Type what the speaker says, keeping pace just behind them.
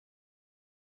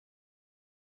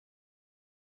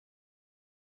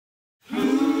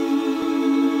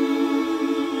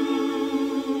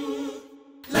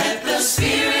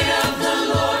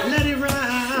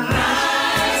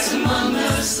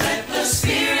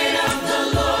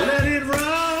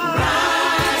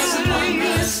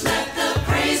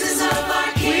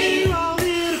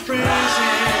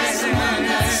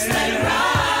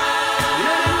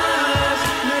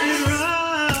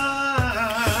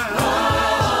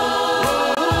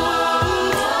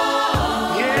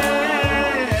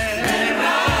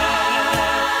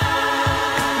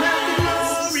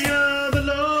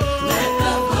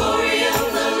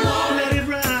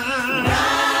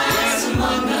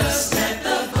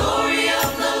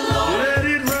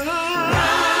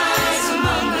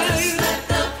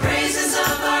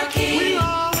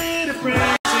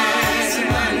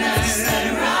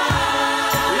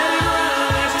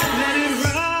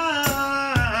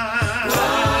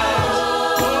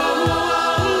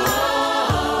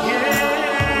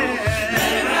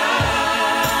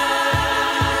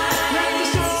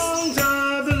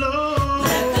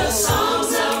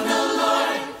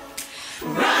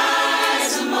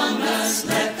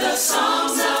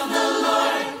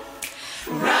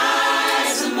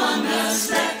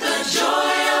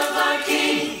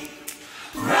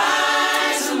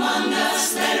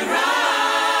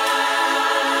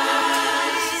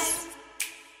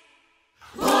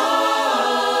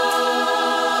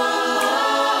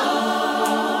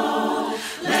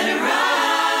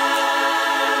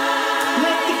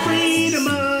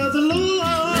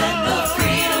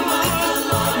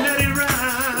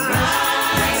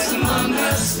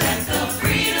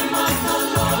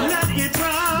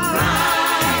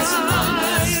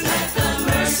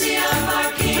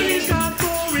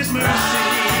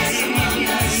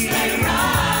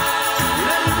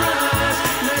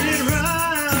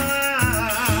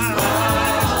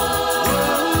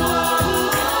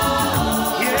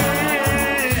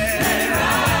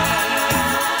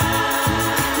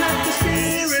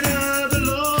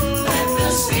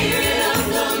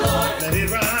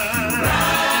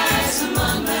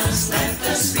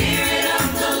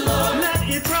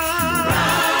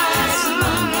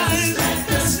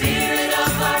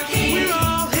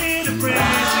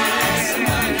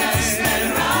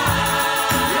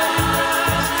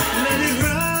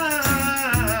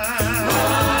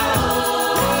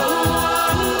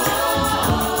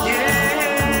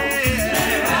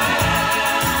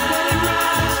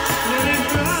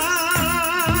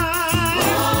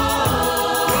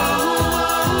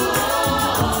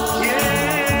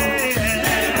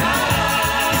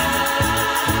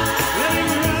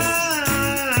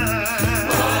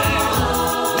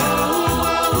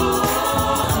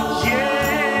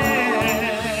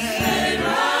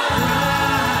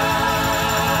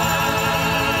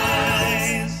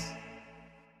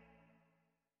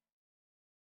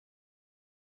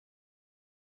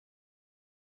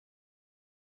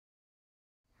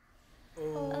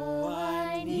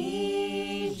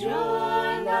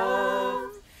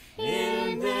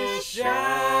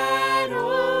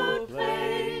shadowed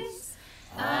place.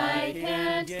 I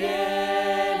can't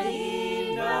get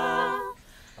enough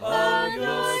of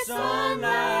your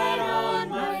sunlight on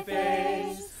my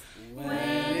face.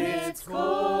 When it's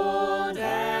cold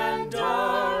and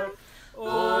dark, or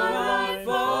I'm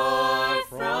far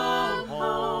from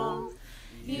home,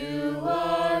 you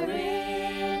are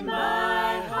in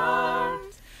my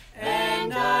heart,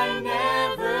 and I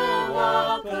never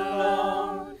walk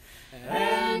alone.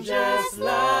 And just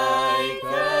like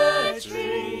a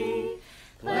tree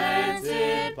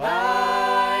planted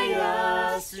by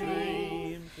a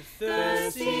stream,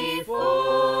 thirsty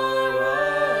for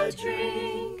a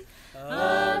drink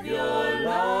of your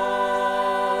love,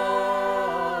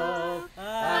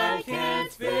 I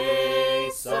can't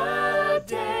face a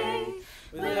day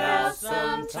without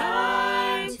some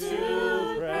time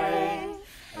to pray.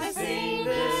 I sing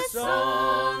this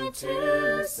song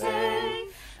to say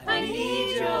I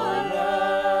need your love.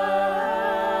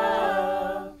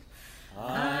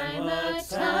 I'm a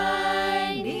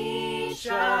tiny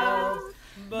child,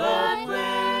 but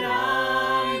when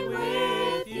I'm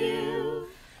with you,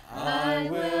 I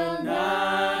will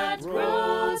not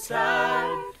grow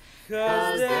tired,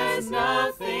 'cause there's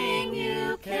nothing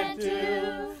you can't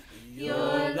do.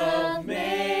 Your love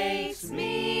makes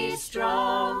me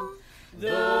strong,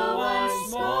 though I'm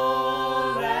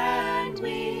small and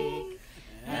weak,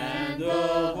 and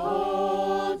the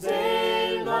whole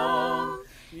day long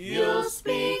you'll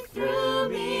speak through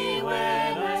me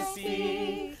when I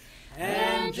speak.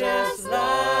 And just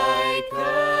like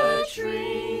a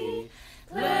tree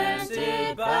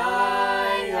planted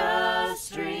by a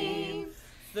stream,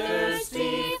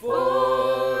 thirsty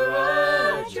for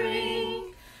a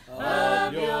drink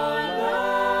of your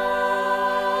love,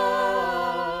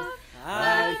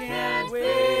 I can't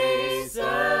waste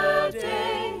a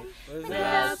day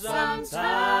without some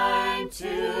time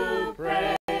to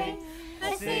pray.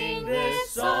 I sing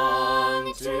this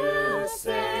song to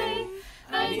say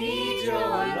I need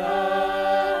your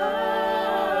love.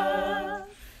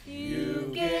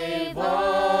 You gave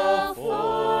all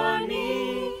for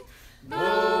me,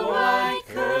 though I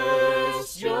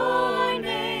cursed your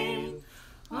name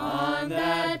on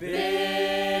that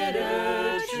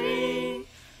bitter tree.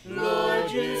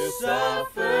 Lord, you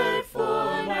suffered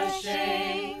for my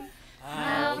shame.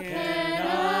 How can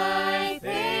I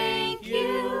thank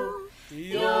you?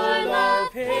 Your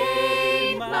love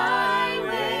paid my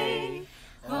way.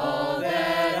 All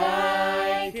that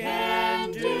I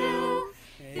can do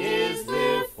is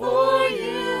live for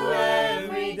you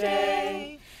every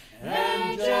day.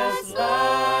 And just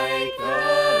like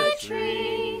a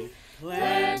tree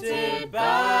planted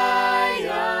by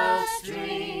a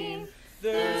stream,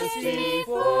 thirsty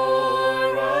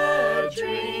for a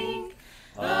drink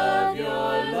of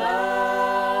your love,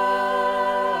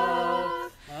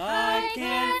 I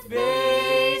can't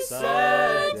face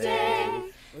a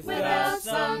day without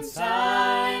some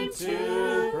time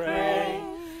to pray.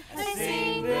 I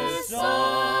sing this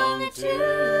song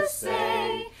to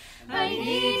say I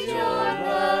need your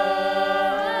love.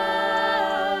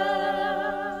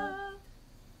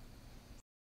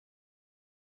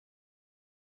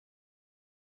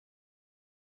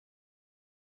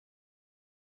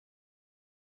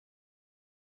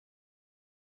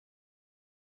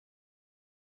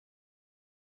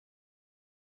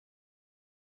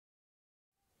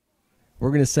 We're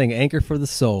going to sing Anchor for the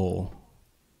Soul.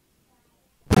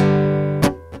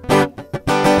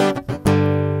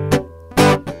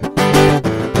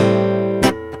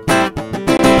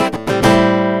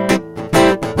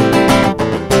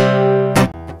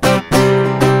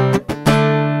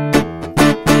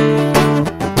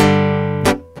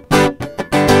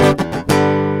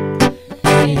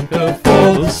 Anchor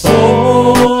for the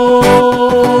soul,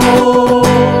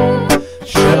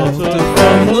 shelter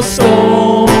from the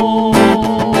storm.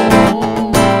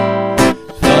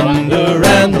 Thunder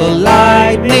and the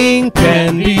lightning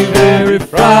can be very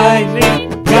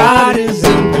frightening. God is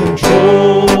in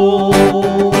control.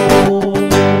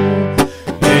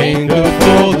 Anchor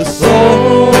for the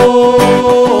soul,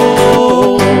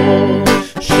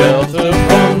 shelter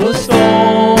from the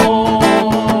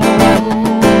storm.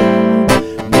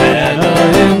 Manna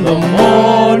in the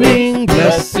morning,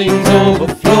 blessings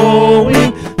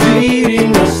overflowing,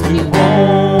 leading us to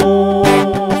home.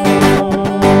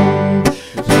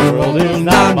 This world is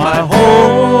not my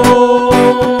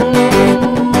home,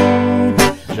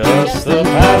 just a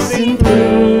passing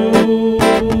through.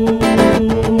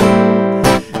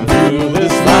 Through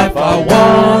this life I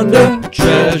wander,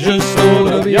 treasure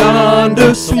stored up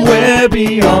yonder, somewhere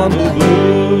beyond the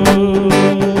blue.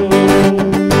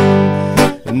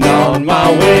 And On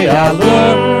my way I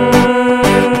learn,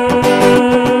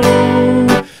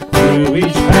 through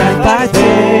each path I take.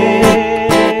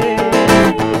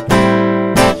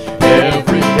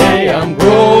 Every day I'm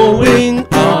growing,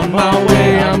 on my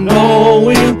way I'm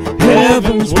knowing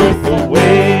heaven's worth the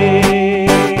wait.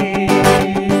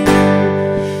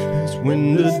 'Cause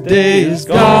when this day is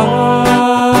gone,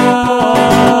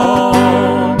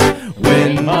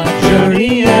 when my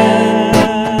journey ends,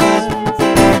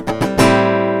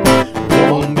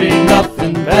 won't be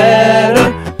nothing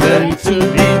better than to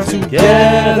be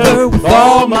together with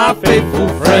all my faithful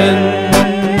friends.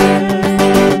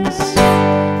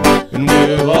 And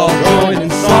we'll all join in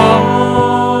song,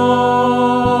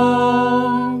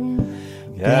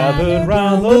 gathered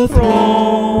round the throne.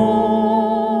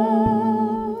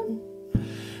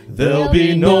 There'll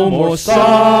be no more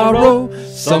sorrow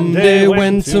someday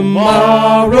when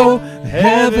tomorrow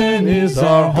heaven is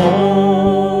our home.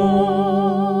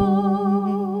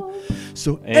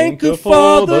 So anchor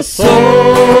for the soul,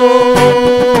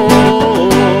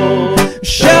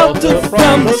 shelter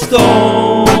from the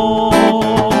storm.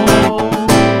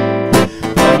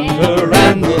 Thunder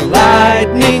and the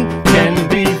lightning can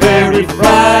be very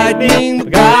frightening,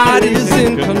 but God is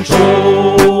in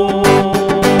control.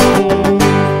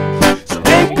 So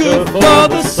anchor for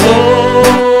the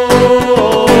soul,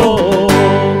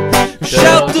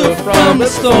 shelter from the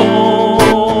storm.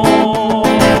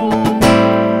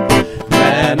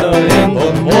 Manna in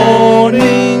the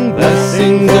morning,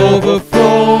 blessings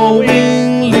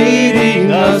overflowing,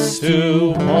 leading us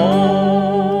to home.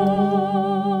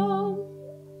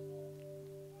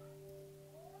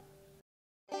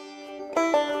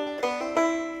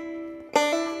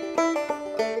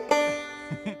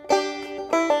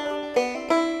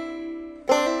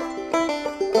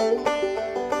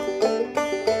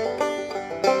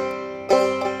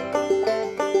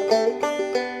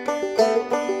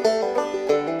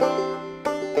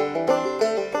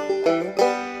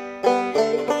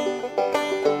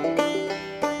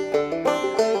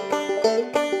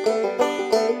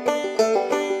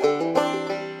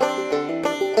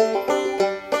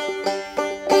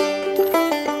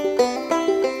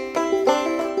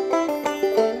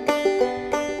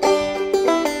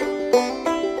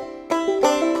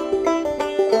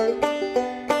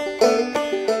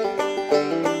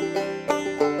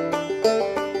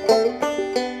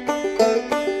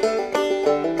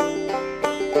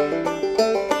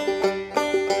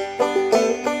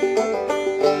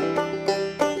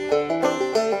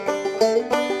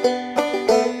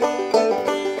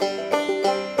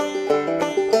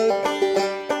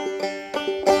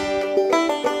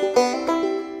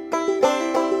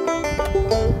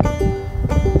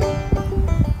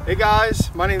 Hey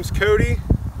guys, my name's Cody.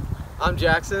 I'm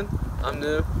Jackson. I'm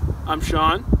new. I'm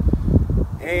Sean.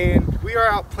 And we are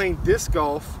out playing disc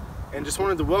golf and just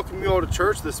wanted to welcome you all to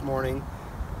church this morning.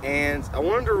 And I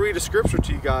wanted to read a scripture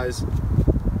to you guys,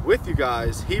 with you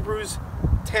guys, Hebrews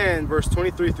 10 verse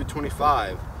 23 through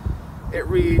 25. It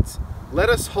reads, "Let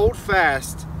us hold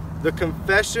fast the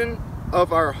confession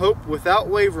of our hope without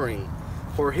wavering,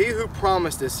 for he who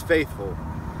promised is faithful.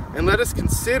 And let us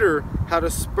consider how to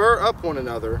spur up one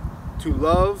another to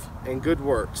love and good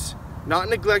works, not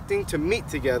neglecting to meet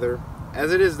together,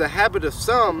 as it is the habit of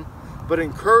some, but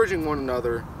encouraging one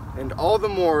another, and all the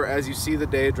more as you see the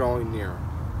day drawing near."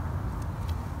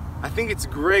 I think it's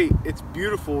great, it's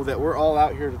beautiful that we're all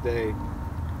out here today,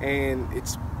 and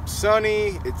it's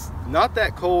sunny, it's not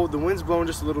that cold, the wind's blowing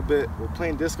just a little bit, we're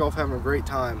playing disc golf, having a great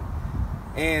time,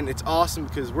 and it's awesome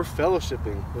because we're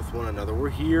fellowshipping with one another. We're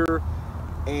here,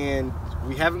 and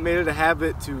we haven't made it a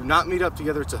habit to not meet up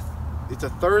together. It's a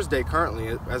Thursday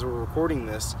currently as we're recording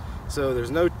this, so there's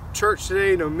no church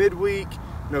today, no midweek,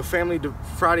 no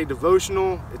Friday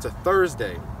devotional. It's a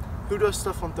Thursday. Who does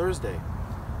stuff on Thursday?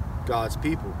 God's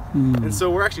people. And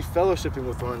so we're actually fellowshipping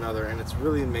with one another, and it's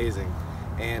really amazing.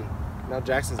 And now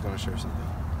Jackson's going to share something.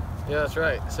 Yeah, that's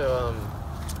right. So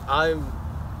I've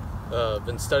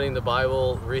been studying the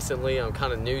Bible recently. I'm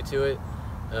kind of new to it,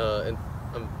 and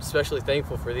I'm especially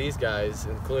thankful for these guys,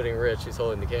 including Rich, who's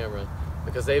holding the camera,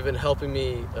 because they've been helping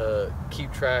me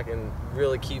keep track and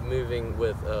really keep moving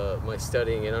with my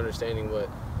studying and understanding what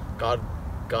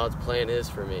God's plan is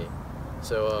for me.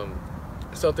 So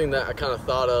something that I kind of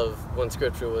thought of when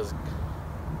scripture was,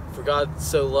 for God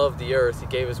so loved the earth, he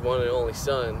gave his one and only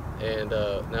son, and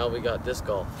now we got disc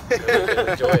golf. So we can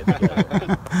enjoy it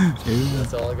together.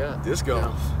 That's all I got. Disc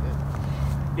golf.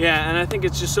 Yeah, and I think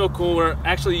it's just so cool. We're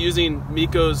actually using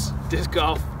Miko's disc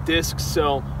golf discs,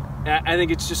 so I think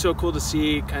it's just so cool to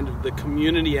see kind of the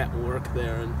community at work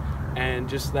there, and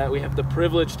just that we have the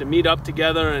privilege to meet up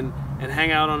together and and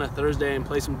hang out on a Thursday and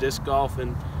play some disc golf.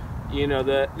 And you know,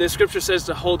 the scripture says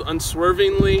to hold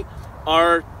unswervingly.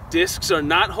 Our discs are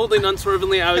not holding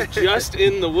unswervingly. I was just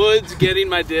in the woods getting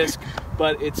my disc,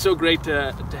 but it's so great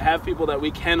to have people that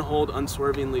we can hold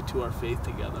unswervingly to our faith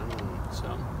together.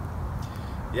 So,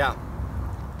 yeah.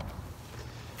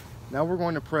 Now we're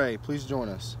going to pray. Please join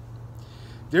us.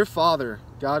 Dear Father,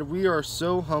 God, we are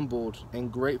so humbled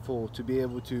and grateful to be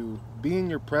able to be in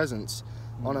your presence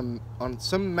on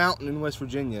some mountain in West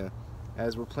Virginia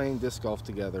as we're playing disc golf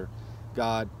together.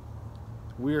 God,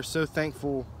 we are so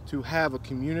thankful to have a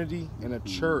community and a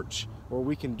church where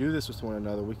we can do this with one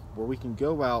another, where we can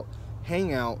go out,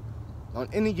 hang out on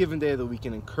any given day, that we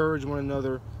can encourage one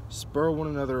another, spur one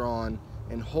another on,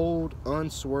 and hold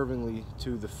unswervingly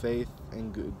to the faith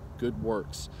and good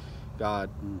works. God,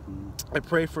 I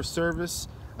pray for service.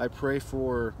 I pray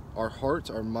for our hearts,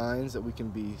 our minds, that we can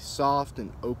be soft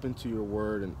and open to your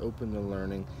word and open to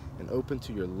learning and open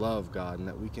to your love, God, and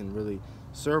that we can really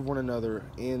serve one another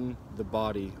in the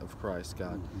body of Christ,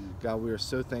 God. God, we are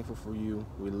so thankful for you.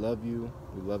 We love you.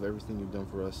 We love everything you've done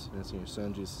for us. And it's in your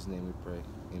Son, Jesus' name we pray.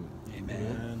 Amen.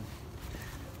 Amen.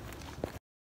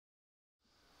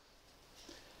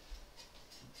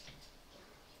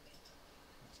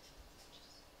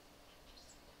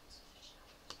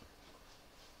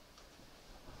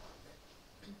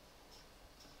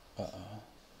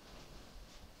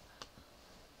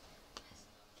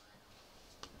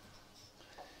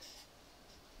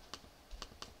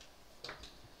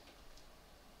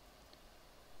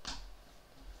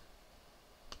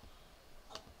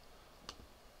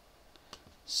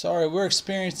 Sorry, we're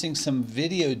experiencing some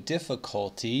video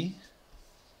difficulty.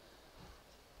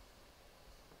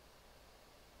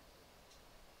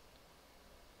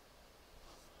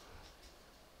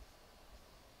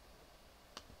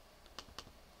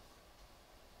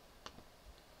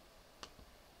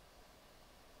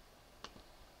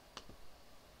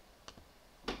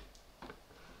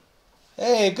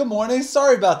 Hey, good morning.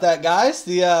 Sorry about that, guys.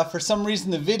 For some reason,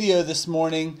 the video this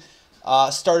morning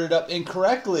started up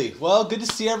incorrectly. Well, good to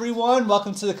see everyone.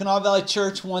 Welcome to the Kanawha Valley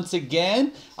Church once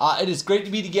again. It is great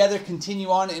to be together, continue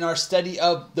on in our study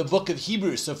of the book of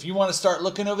Hebrews. So if you want to start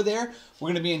looking over there, we're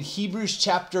going to be in Hebrews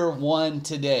chapter 1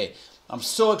 today. I'm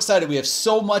so excited. We have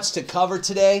so much to cover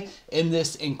today in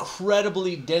this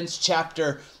incredibly dense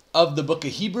chapter of the book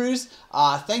of Hebrews.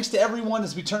 Thanks to everyone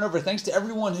as we turn over. Thanks to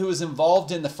everyone who was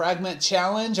involved in the Fragment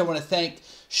Challenge. I want to thank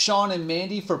Sean and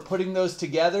Mandy for putting those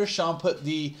together. Sean put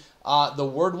the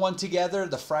word one together,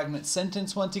 the fragment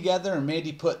sentence one together, and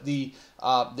Mandy put the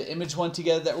image one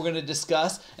together that we're going to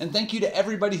discuss. And thank you to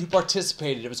everybody who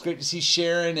participated. It was great to see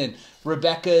Sharon and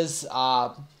Rebecca's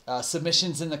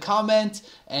submissions in the comment,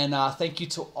 and thank you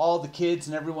to all the kids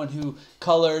and everyone who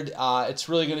colored. It's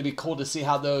really going to be cool to see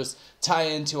how those tie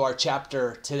into our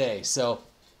chapter today. So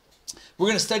we're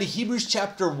going to study Hebrews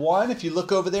chapter 1. If you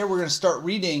look over there, we're going to start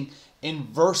reading in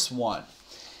verse 1.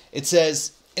 It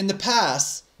says, "In the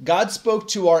past, God spoke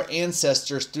to our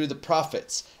ancestors through the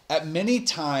prophets at many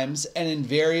times and in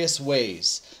various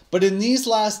ways. But in these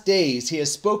last days, he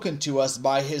has spoken to us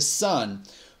by his Son,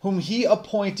 whom he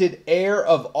appointed heir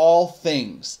of all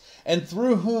things, and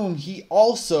through whom he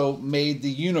also made the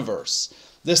universe.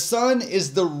 The Son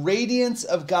is the radiance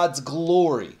of God's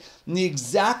glory, and the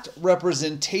exact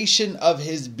representation of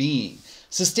his being,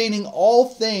 sustaining all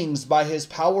things by his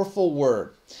powerful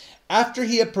word. After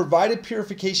he had provided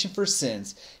purification for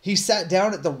sins, he sat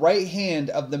down at the right hand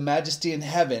of the Majesty in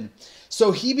heaven.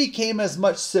 So he became as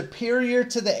much superior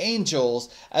to the angels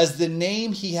as the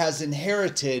name he has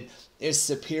inherited is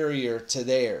superior to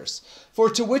theirs. For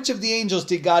to which of the angels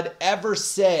did God ever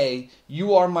say,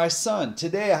 'You are my son,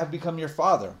 today I have become your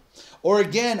father'? Or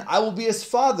again, 'I will be his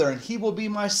father, and he will be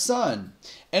my son'?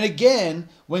 And again,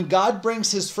 when God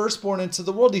brings his firstborn into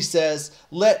the world, he says,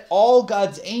 'Let all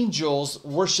God's angels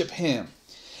worship him.'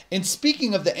 In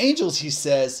speaking of the angels, he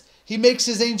says, 'He makes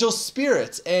his angels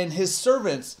spirits and his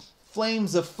servants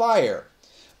flames of fire.'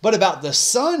 But about the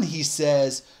Son, he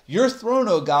says, 'Your throne,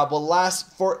 O God, will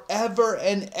last forever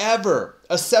and ever.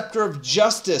 A scepter of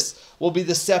justice will be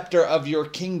the scepter of your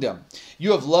kingdom.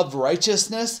 You have loved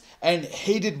righteousness and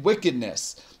hated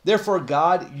wickedness. Therefore,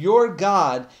 God, your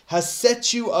God, has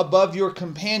set you above your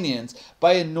companions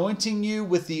by anointing you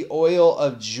with the oil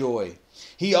of joy.'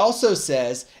 He also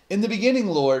says, 'In the beginning,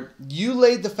 Lord, you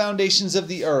laid the foundations of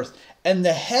the earth, and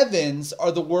the heavens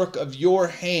are the work of your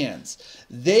hands.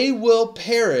 They will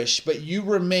perish, but you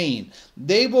remain.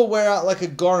 They will wear out like a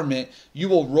garment. You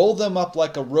will roll them up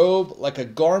like a robe, like a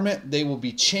garment. They will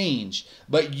be changed,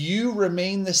 but you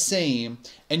remain the same,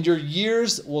 and your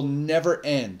years will never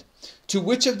end.' To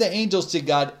which of the angels did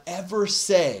God ever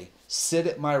say, sit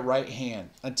at my right hand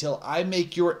until I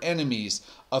make your enemies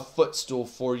a footstool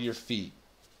for your feet.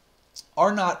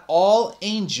 Are not all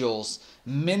angels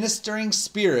ministering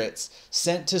spirits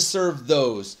sent to serve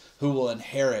those who will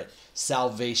inherit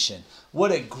salvation?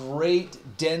 What a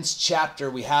great, dense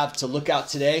chapter we have to look out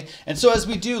today. And so as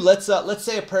we do, let's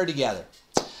say a prayer together.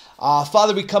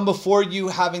 Father, we come before you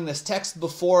having this text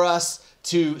before us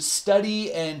to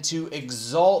study and to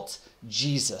exalt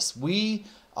Jesus. We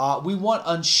want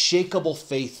unshakable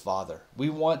faith, Father. We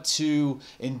want to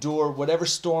endure whatever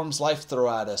storms life throw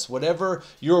at us, whatever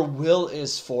your will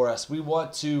is for us. We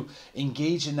want to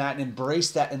engage in that and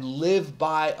embrace that and live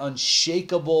by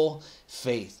unshakable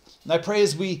faith. And I pray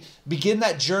as we begin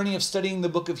that journey of studying the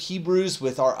book of Hebrews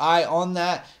with our eye on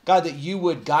that, God, that you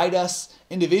would guide us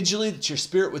individually, that your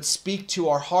Spirit would speak to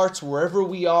our hearts wherever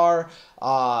we are,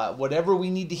 whatever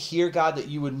we need to hear, God, that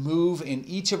you would move in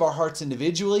each of our hearts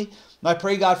individually. And I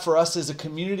pray, God, for us as a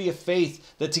community of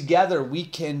faith, that together we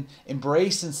can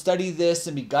embrace and study this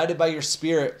and be guided by your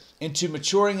Spirit into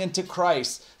maturing into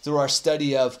Christ through our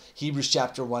study of Hebrews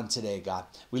chapter 1 today, God.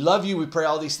 We love you. We pray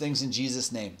all these things in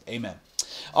Jesus' name. Amen.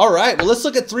 All right, well, let's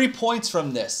look at 3 points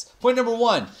from this. Point number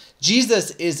 1,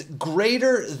 Jesus is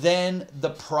greater than the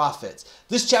prophets.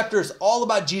 This chapter is all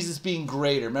about Jesus being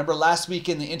greater. Remember last week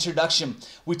in the introduction,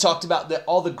 we talked about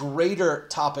all the greater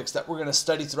topics that we're going to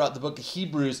study throughout the book of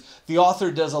Hebrews. The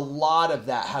author does a lot of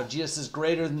that, how Jesus is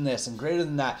greater than this and greater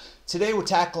than that. Today we're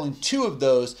tackling 2 of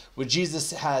those where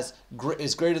Jesus is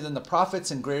greater than the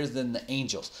prophets and greater than the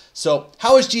angels. So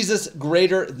how is Jesus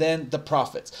greater than the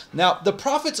prophets? Now, the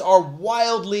prophets are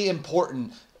wildly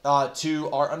important to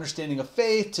our understanding of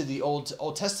faith, to the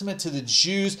Old Testament, to the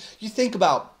Jews. You think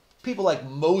about people like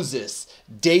Moses,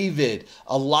 David,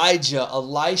 Elijah,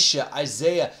 Elisha,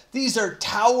 Isaiah. These are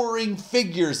towering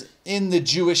figures in the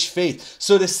Jewish faith.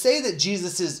 So to say that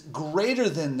Jesus is greater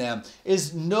than them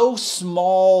is no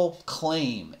small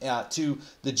claim to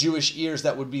the Jewish ears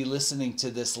that would be listening to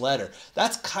this letter.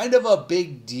 That's kind of a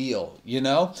big deal, you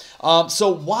know?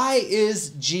 So why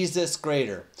is Jesus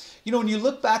greater? You know, when you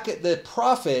look back at the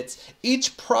prophets,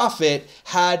 each prophet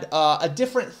had a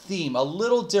different theme, a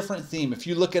little different theme. If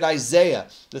you look at Isaiah,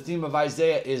 the theme of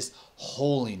Isaiah is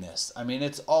holiness. I mean,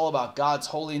 it's all about God's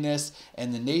holiness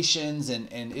and the nations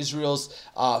and Israel's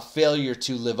failure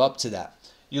to live up to that.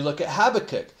 You look at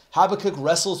Habakkuk. Habakkuk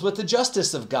wrestles with the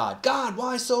justice of God. God,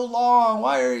 why so long?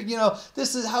 Why are,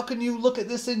 how can you look at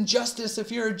this injustice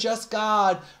if you're a just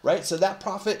God, right? So that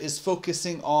prophet is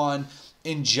focusing on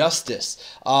injustice.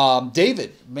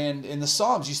 David, man, in the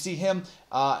Psalms, you see him,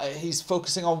 he's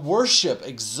focusing on worship,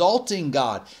 exalting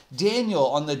God. Daniel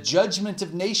on the judgment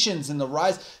of nations and the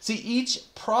rise. See,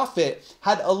 each prophet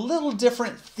had a little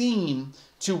different theme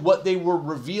to what they were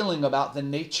revealing about the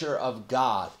nature of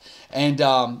God. And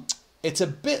it's a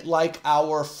bit like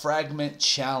our fragment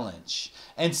challenge.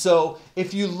 And so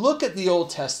if you look at the Old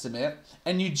Testament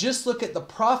and you just look at the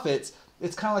prophets,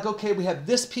 it's kind of like, okay, we have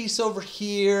this piece over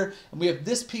here, and we have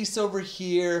this piece over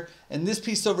here, and this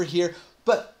piece over here.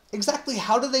 But exactly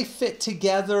how do they fit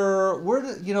together? Where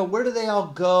do they all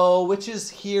go? Which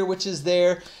is here, which is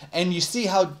there? And you see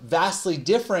how vastly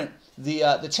different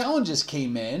the challenges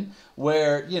came in,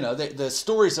 where the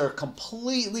stories are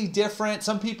completely different.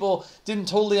 Some people didn't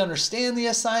totally understand the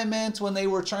assignment when they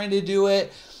were trying to do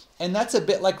it. And that's a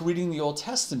bit like reading the Old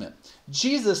Testament.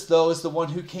 Jesus, though, is the one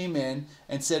who came in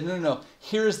and said, no,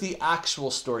 here's the actual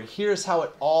story. Here's how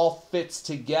it all fits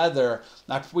together.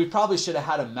 Now, we probably should have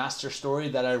had a master story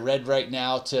that I read right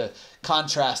now to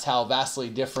contrast how vastly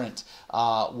different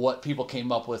what people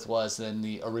came up with was than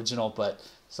the original, but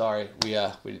sorry,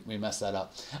 we messed that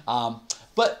up.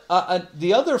 But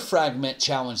the other fragment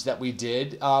challenge that we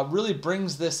did really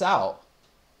brings this out.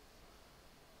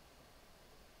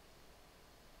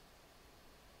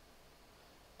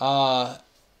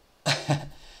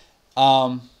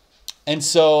 And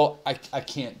so I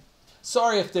can't,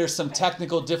 sorry if there's some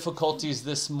technical difficulties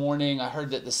this morning. I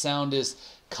heard that the sound is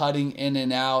cutting in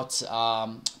and out.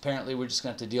 Apparently we're just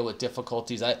going to have to deal with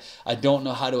difficulties. I don't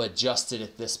know how to adjust it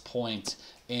at this point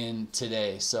in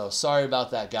today. So sorry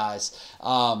about that, guys.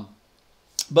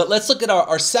 But let's look at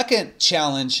our second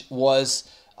challenge was,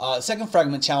 second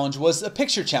fragment challenge was a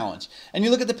picture challenge. And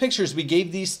you look at the pictures, we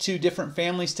gave these 2 different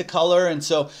families to color. And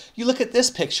so you look at this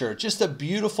picture, just a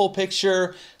beautiful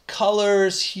picture,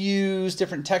 colors, hues,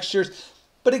 different textures.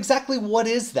 But exactly what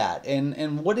is that?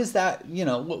 And what is that,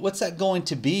 what's that going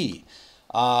to be?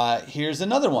 Here's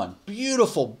another one.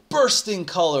 Beautiful, bursting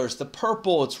colors. The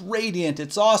purple, it's radiant,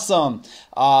 it's awesome.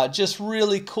 Just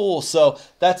really cool. So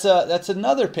that's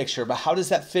another picture, but how does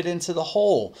that fit into the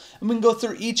whole? And we can go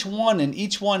through each one, and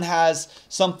each one has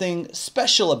something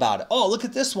special about it. Oh, look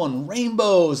at this one.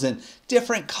 Rainbows and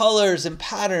different colors and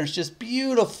patterns, just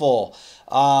beautiful.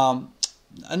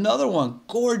 Another one,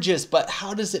 gorgeous, but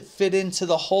how does it fit into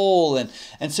the whole?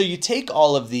 And so you take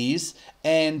all of these,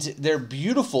 and they're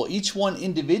beautiful. Each one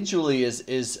individually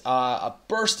is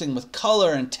bursting with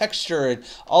color and texture and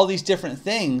all these different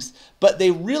things, but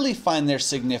they really find their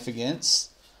significance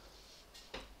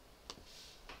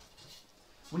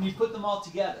when you put them all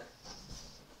together.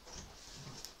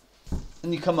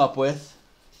 And you come up with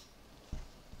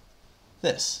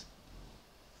this.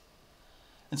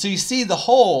 And so you see the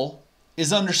whole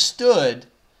is understood,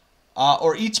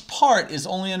 or each part is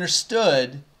only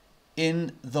understood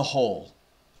in the whole.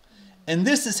 And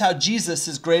this is how Jesus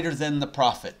is greater than the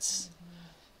prophets.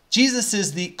 Jesus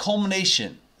is the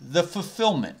culmination, the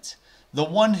fulfillment, the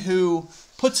one who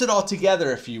puts it all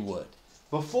together, if you would.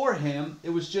 Before him, it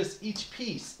was just each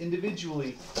piece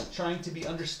individually trying to be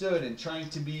understood and trying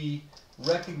to be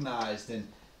recognized, and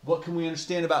what can we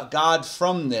understand about God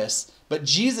from this? But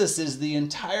Jesus is the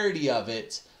entirety of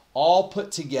it, all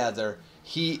put together.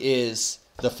 He is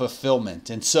the fulfillment.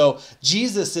 And so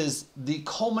Jesus is the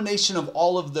culmination of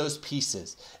all of those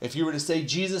pieces. If you were to say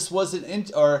Jesus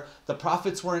wasn't, or the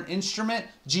prophets were an instrument,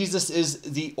 Jesus is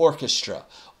the orchestra.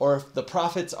 Or if the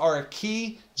prophets are a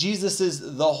key, Jesus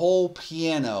is the whole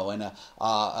piano and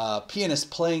a pianist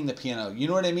playing the piano. You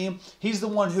know what I mean? He's the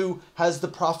one who has the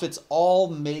prophets all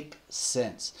make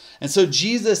sense. And so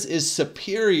Jesus is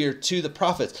superior to the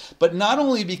prophets, but not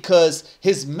only because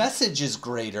his message is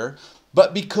greater,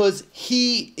 but because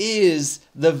he is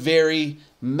the very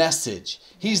message.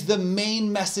 He's the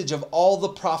main message of all the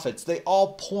prophets. They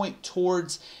all point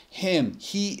towards him.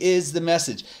 He is the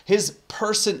message. His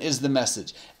person is the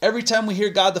message. Every time we hear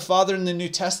God the Father in the New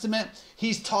Testament,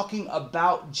 he's talking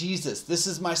about Jesus. This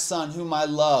is my son whom I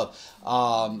love.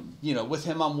 With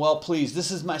him I'm well pleased.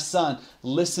 This is my son.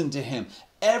 Listen to him.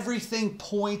 Everything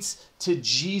points to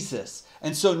Jesus.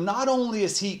 And so not only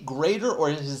is he greater, or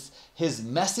his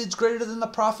message greater than the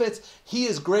prophets, he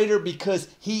is greater because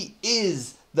he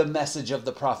is the message of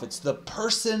the prophets. The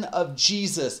person of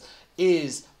Jesus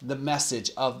is the message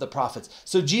of the prophets.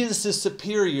 So Jesus is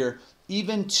superior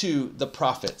even to the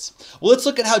prophets. Well, let's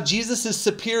look at how Jesus is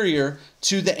superior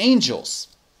to the angels.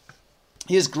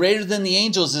 He is greater than the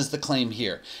angels is the claim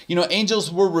here. You know,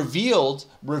 angels were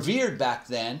revered back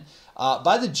then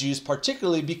by the Jews,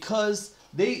 particularly because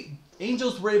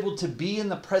angels were able to be in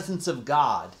the presence of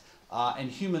God, and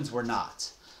humans were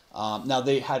not. Now,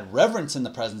 they had reverence in the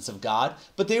presence of God,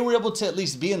 but they were able to at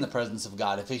least be in the presence of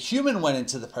God. If a human went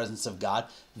into the presence of God,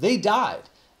 they died.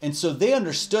 And so they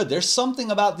understood there's something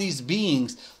about these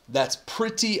beings that's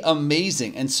pretty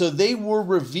amazing. And so they were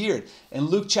revered. In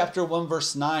Luke chapter 1,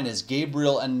 verse 9, as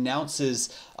Gabriel announces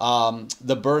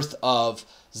the birth of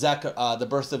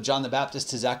John the Baptist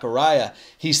to Zechariah,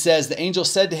 he says, the angel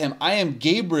said to him, I am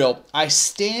Gabriel. I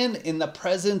stand in the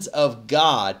presence of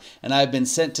God, and I have been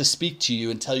sent to speak to you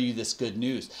and tell you this good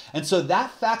news. And so that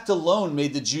fact alone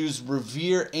made the Jews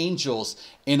revere angels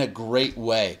in a great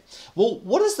way. Well,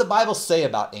 what does the Bible say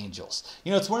about angels?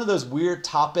 You know, it's one of those weird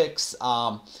topics.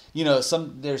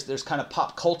 There's kind of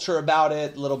pop culture about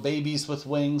it, little babies with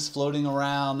wings floating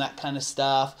around, that kind of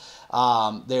stuff.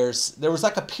 There was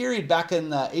like a period back in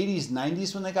the 80s,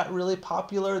 90s when they got really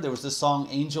popular. There was the song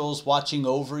Angels Watching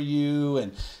Over You.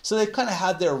 And so they kind of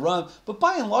had their run. But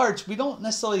by and large, we don't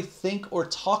necessarily think or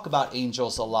talk about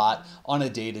angels a lot on a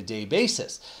day-to-day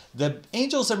basis. The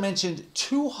angels are mentioned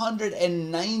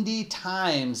 290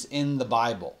 times in the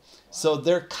Bible. So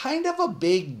they're kind of a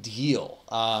big deal.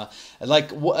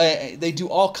 They do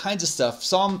all kinds of stuff.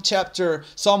 Psalm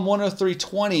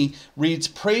 103:20 reads,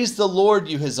 Praise the Lord,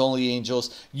 you his holy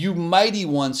angels, you mighty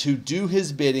ones who do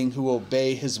his bidding, who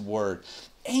obey his word.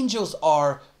 Angels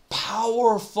are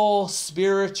powerful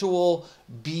spiritual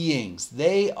beings.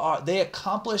 They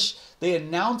announce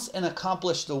and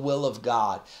accomplish the will of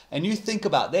God. And you think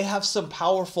about, they have some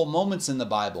powerful moments in the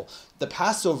Bible. The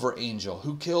Passover angel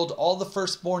who killed all the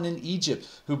firstborn in Egypt,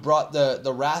 who brought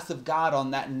the wrath of God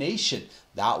on that nation.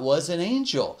 That was an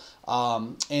angel.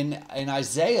 In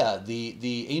Isaiah,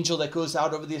 the angel that goes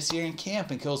out over the Assyrian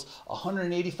camp and kills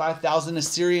 185,000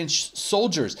 Assyrian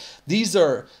soldiers. These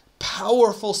are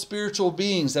powerful spiritual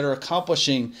beings that are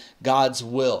accomplishing God's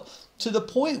will, to the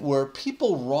point where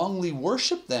people wrongly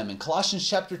worship them. In Colossians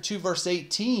chapter 2, verse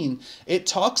 18, it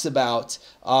talks about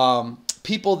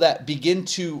people that begin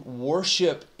to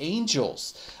worship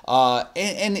angels.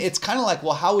 And it's kind of like,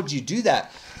 well, how would you do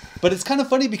that? But it's kind of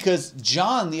funny because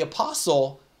John, the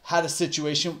apostle, had a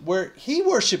situation where he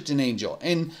worshipped an angel.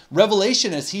 In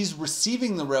Revelation, as he's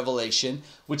receiving the revelation,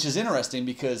 which is interesting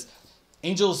because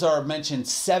angels are mentioned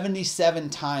 77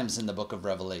 times in the book of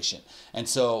Revelation. And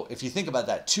so if you think about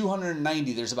that,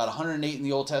 290, there's about 108 in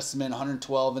the Old Testament,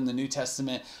 112 in the New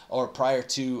Testament, or prior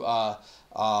to,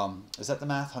 is that the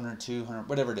math? 102, 100,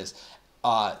 whatever it is.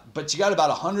 But you got about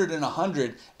 100 and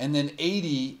 100, and then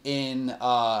 80 in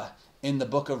the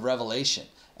book of Revelation.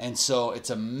 And so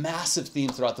it's a massive theme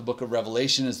throughout the book of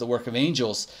Revelation is the work of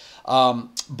angels.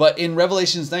 But in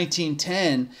Revelations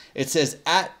 19:10, it says,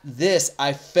 "At this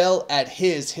I fell at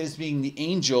his being the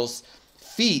angel's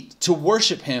feet to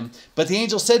worship him. But the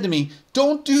angel said to me,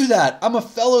 'Don't do that. I'm a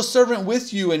fellow servant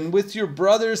with you and with your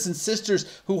brothers and sisters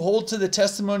who hold to the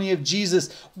testimony of Jesus.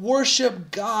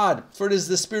 Worship God, for it is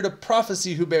the spirit of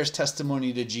prophecy who bears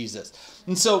testimony to Jesus.'"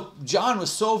 And so John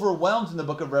was so overwhelmed in the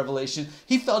book of Revelation,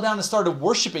 he fell down and started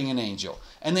worshiping an angel.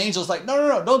 And the angel's like,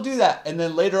 no, don't do that. And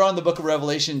then later on in the book of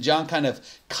Revelation, John kind of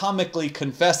comically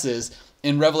confesses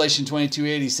in Revelation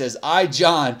 22:8, he says, "I,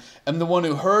 John, am the one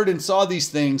who heard and saw these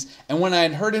things. And when I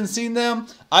had heard and seen them,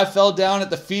 I fell down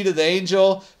at the feet of the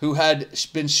angel who had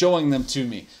been showing them to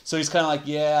me." So he's kind of like,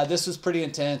 yeah, this was pretty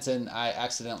intense, and I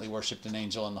accidentally worshipped an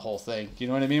angel in the whole thing. You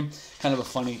know what I mean? Kind of a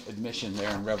funny admission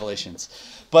there in Revelations.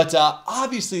 But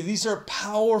obviously, these are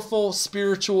powerful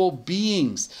spiritual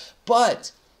beings.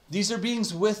 But these are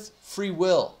beings with free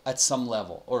will at some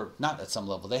level, or not at some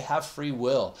level. They have free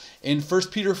will. In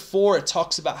 1 Peter 4, it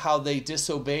talks about how they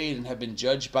disobeyed and have been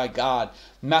judged by God.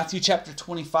 Matthew chapter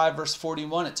 25, verse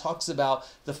 41, it talks about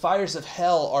the fires of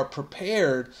hell are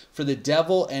prepared for the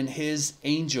devil and his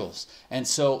angels. And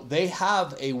so they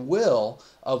have a will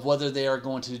of whether they are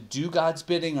going to do God's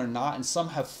bidding or not. And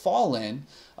some have fallen.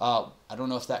 I don't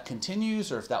know if that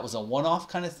continues or if that was a one-off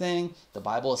kind of thing. The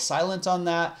Bible is silent on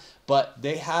that. But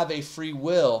they have a free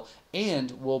will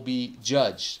and will be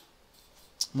judged.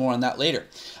 More on that later.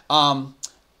 And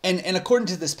according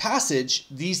to this passage,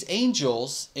 these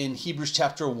angels in Hebrews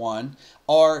chapter 1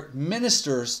 are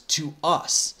ministers to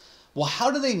us. Well,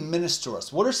 how do they minister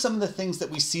us? What are some of the things that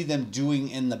we see them doing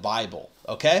in the Bible?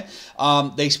 Okay,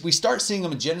 we start seeing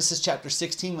them in Genesis chapter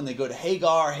 16 when they go to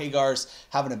Hagar. Hagar's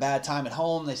having a bad time at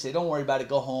home. They say, "Don't worry about it.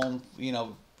 Go home. You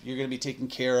know, you're going to be taken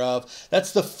care of."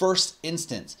 That's the first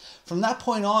instance. From that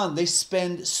point on, they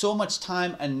spend so much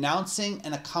time announcing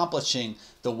and accomplishing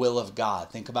the will of God.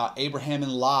 Think about Abraham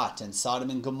and Lot and Sodom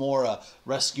and Gomorrah,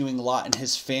 rescuing Lot and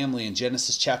his family in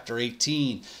Genesis chapter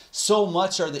 18. So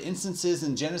much are the instances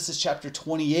in Genesis chapter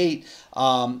 28.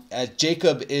 As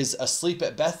Jacob is asleep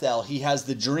at Bethel, he has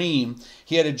the dream.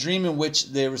 He had a dream in which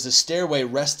there was a stairway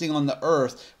resting on the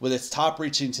earth with its top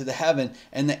reaching to the heaven,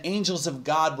 and the angels of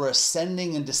God were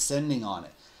ascending and descending on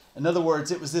it. In other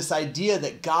words, it was this idea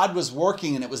that God was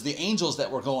working and it was the angels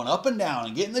that were going up and down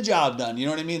and getting the job done. You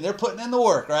know what I mean? They're putting in the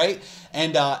work, right?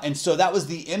 And so that was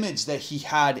the image that he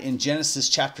had in Genesis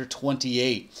chapter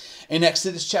 28. In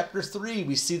Exodus chapter 3,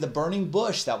 we see the burning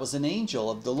bush. That was an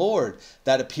angel of the Lord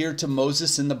that appeared to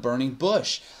Moses in the burning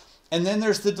bush. And then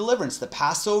there's the deliverance, the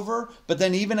Passover. But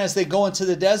then even as they go into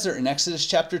the desert in Exodus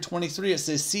chapter 23, it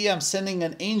says, "See, I'm sending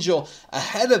an angel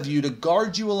ahead of you to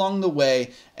guard you along the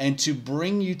way and to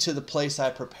bring you to the place I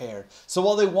prepared." So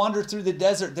while they wandered through the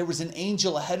desert, there was an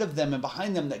angel ahead of them and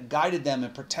behind them that guided them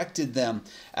and protected them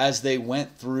as they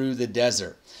went through the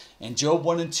desert. In Job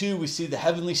 1 and 2, we see the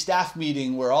heavenly staff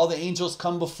meeting where all the angels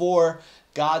come before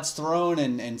God's throne,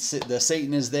 and the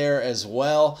Satan is there as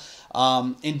well.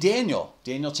 In Daniel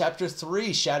chapter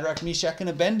 3, Shadrach, Meshach, and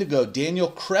Abednego, Daniel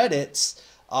credits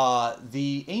an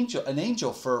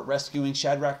angel for rescuing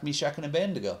Shadrach, Meshach, and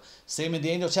Abednego. Same in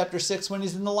Daniel chapter 6 when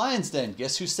he's in the lion's den.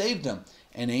 Guess who saved him?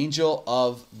 An angel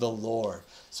of the Lord.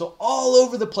 So all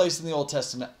over the place in the Old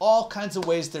Testament, all kinds of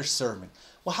ways they're serving.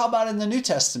 Well, how about in the New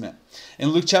Testament? In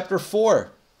Luke chapter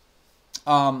 4,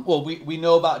 we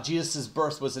know about Jesus'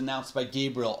 birth was announced by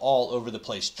Gabriel all over the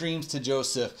place. Dreams to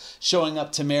Joseph, showing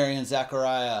up to Mary and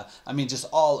Zechariah. I mean, just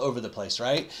all over the place,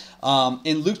 right?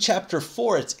 In Luke chapter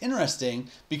 4, it's interesting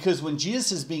because when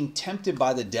Jesus is being tempted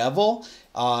by the devil,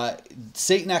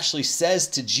 Satan actually says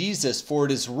to Jesus, "For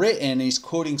it is written," he's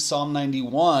quoting Psalm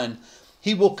 91,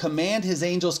 "He will command his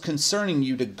angels concerning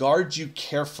you to guard you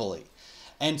carefully."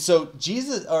 And so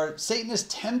Satan is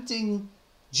tempting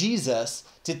Jesus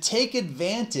to take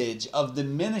advantage of the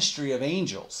ministry of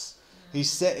angels. He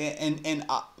said, and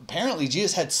apparently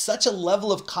Jesus had such a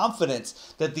level of confidence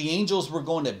that the angels were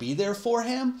going to be there for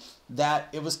him that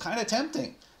it was kind of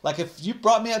tempting. Like if you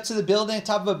brought me up to the building,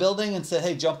 top of a building, and said,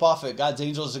 hey, jump off it, God's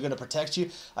angels are going to protect you,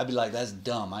 I'd be like, that's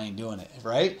dumb, I ain't doing it,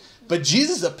 right? But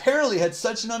Jesus apparently had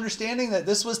such an understanding that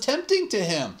this was tempting to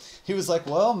him. He was like,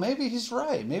 well, maybe he's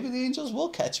right. Maybe the angels will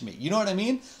catch me. You know what I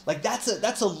mean? Like that's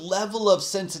a level of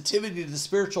sensitivity to the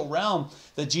spiritual realm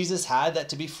that Jesus had that,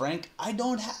 to be frank, I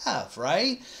don't have,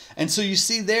 right? And so you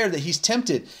see there that he's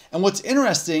tempted. And what's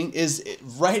interesting is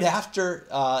right after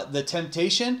the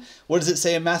temptation, what does it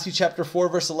say in Matthew chapter 4,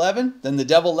 verse 11? Then the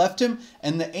devil left him,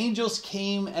 and the angels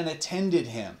came and attended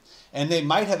him. And they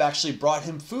might have actually brought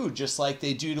him food, just like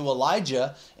they do to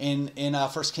Elijah in 1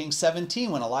 Kings 17,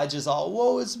 when Elijah's all,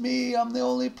 woe is me, I'm the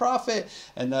only prophet.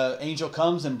 And the angel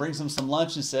comes and brings him some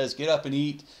lunch and says, get up and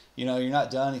eat. You know, you're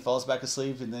not done. He falls back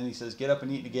asleep, and then he says, get up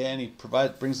and eat again. He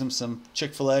brings him some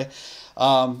Chick-fil-A.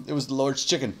 It was the Lord's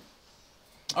chicken.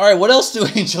 All right, what else do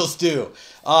angels do?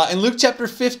 In Luke chapter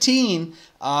 15,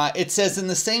 it says, in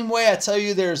the same way, I tell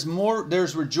you, there's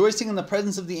rejoicing in the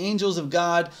presence of the angels of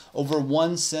God over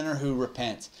one sinner who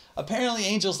repents. Apparently,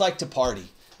 angels like to party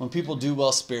when people do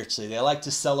well spiritually. They like to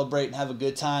celebrate and have a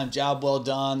good time. Job well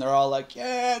done. They're all like,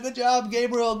 yeah, good job,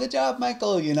 Gabriel. Good job,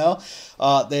 Michael. You know,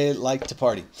 they like to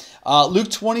party. Luke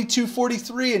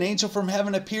 22:43, an angel from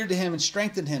heaven appeared to him and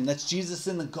strengthened him. That's Jesus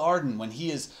in the garden when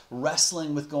he is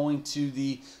wrestling with going to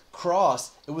the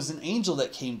cross. It was an angel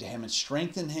that came to him and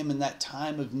strengthened him in that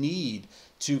time of need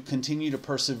to continue to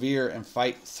persevere and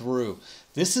fight through.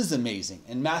 This is amazing.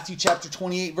 In Matthew chapter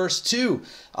 28, verse 2,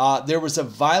 there was a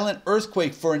violent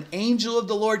earthquake, for an angel of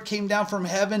the Lord came down from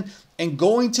heaven, and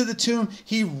going to the tomb,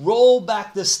 he rolled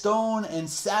back the stone and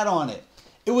sat on it.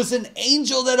 It was an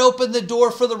angel that opened the door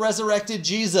for the resurrected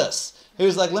Jesus. He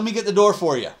was like, let me get the door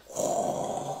for you.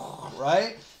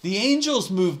 Right? The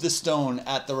angels moved the stone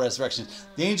at the resurrection.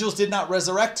 The angels did not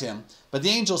resurrect him, but the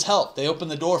angels helped. They opened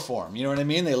the door for him. You know what I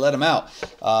mean? They let him out.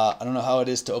 I don't know how it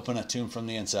is to open a tomb from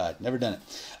the inside. Never done it.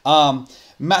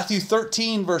 Matthew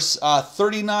 13, verse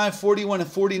 39, 41,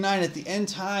 and 49. At the end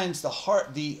times,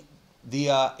 the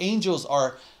angels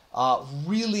are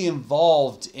really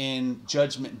involved in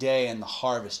Judgment Day and the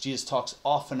harvest. Jesus talks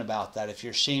often about that. If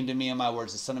you're ashamed of me and my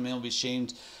words, the Son of Man will be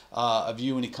ashamed of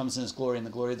you when he comes in his glory, and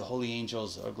the glory of the holy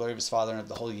angels, or glory of his Father and of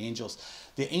the holy angels.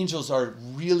 The angels are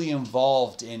really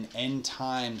involved in end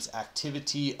times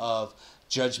activity of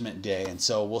Judgment Day, and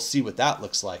so we'll see what that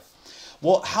looks like.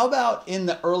 Well, how about in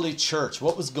the early church?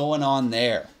 What was going on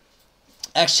there?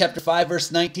 Acts chapter 5,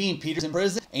 verse 19, Peter's in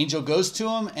prison. Angel goes to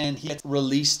him, and he gets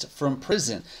released from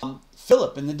prison.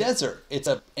 Philip in the desert, it's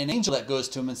an angel that goes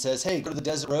to him and says, hey, go to the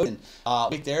desert road and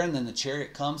wait there. And then the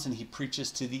chariot comes and he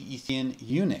preaches to the Ethiopian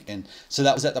eunuch. And so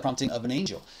that was at the prompting of an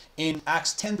angel. In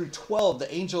Acts 10 through 12,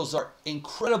 the angels are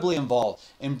incredibly involved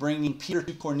in bringing Peter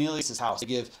to Cornelius' house.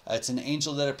 It's an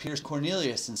angel that appears to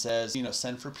Cornelius and says, you know,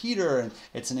 send for Peter. And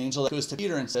it's an angel that goes to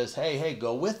Peter and says, hey,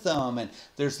 go with them. And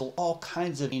there's all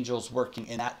kinds of angels working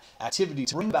in that activity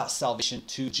to bring about salvation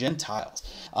to Gentiles.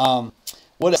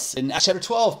 What else? In Acts chapter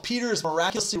 12, Peter is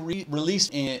miraculously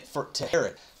released to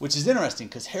Herod, which is interesting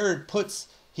because Herod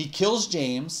he kills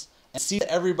James and sees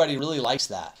that everybody really likes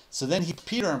that. So then he puts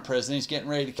Peter in prison. He's getting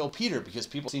ready to kill Peter because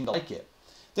people seem to like it.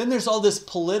 Then there's all this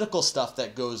political stuff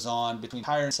that goes on between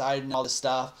Tyre and Sidon and all this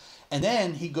stuff. And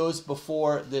then he goes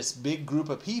before this big group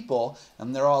of people,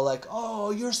 and they're all like,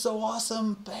 oh, you're so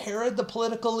awesome, Herod, the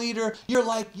political leader.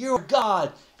 You're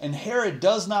God. And Herod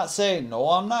does not say, no,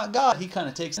 I'm not God. He kind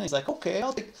of takes it. He's like, okay,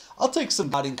 I'll take some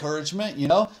God encouragement, you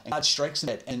know. And God strikes him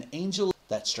dead. An angel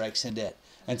that strikes him dead.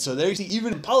 And so there you see,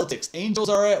 even in politics, angels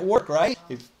are at work, right?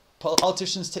 If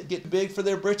politicians get big for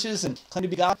their britches and claim to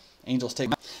be God, angels take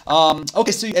them out.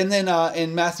 Okay, so and then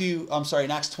in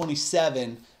Acts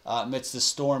 27, amidst the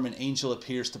storm, an angel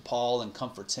appears to Paul and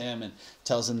comforts him and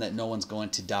tells him that no one's going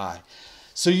to die.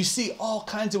 So you see all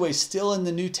kinds of ways still in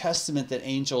the New Testament that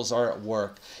angels are at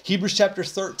work. Hebrews chapter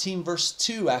 13 verse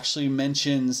 2 actually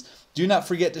mentions, do not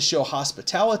forget to show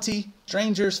hospitality to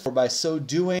strangers, for by so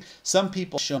doing, some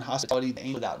people have shown hospitality to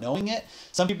angels without knowing it.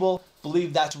 Some people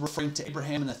believe that's referring to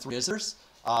Abraham and the three visitors.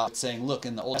 Saying, look,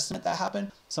 in the Old Testament that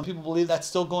happened. Some people believe that's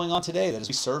still going on today, that as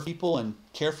we serve people and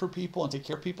care for people and take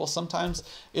care of people, sometimes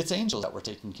it's angels that we're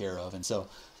taking care of. And so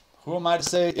who am I to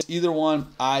say it's either one?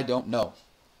 I don't know.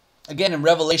 Again, in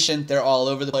Revelation, they're all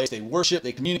over the place. They worship,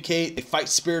 they communicate, they fight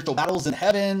spiritual battles in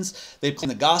heavens, they proclaim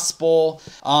the gospel.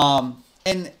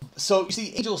 And so you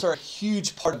see, angels are a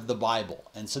huge part of the Bible.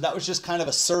 And so that was just kind of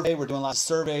a survey. We're doing lots of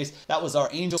surveys. That was our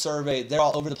angel survey. They're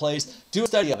all over the place. Do a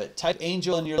study of it. Type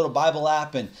angel in your little Bible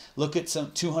app and look at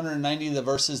some 290 of the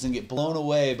verses and get blown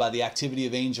away by the activity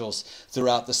of angels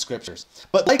throughout the scriptures.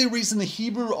 But likely the reason the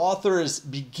Hebrew author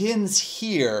begins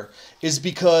here is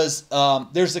because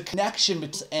there's a connection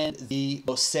between the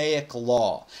Mosaic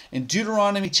law. In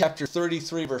Deuteronomy chapter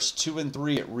 33, verse 2 and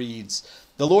 3, it reads,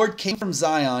 "The Lord came from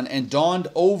Zion and dawned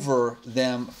over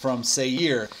them from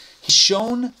Seir. He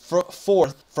shone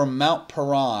forth from Mount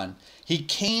Paran. He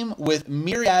came with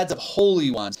myriads of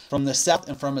holy ones from the south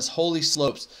and from his holy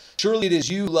slopes. Surely it is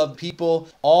you, loved people.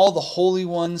 All the holy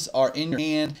ones are in your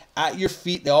hand. At your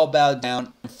feet they all bow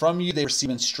down. And from you they receive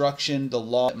instruction, the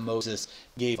law that Moses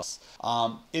gave us."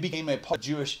 It became a part of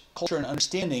Jewish culture and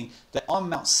understanding that on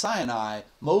Mount Sinai,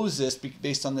 Moses,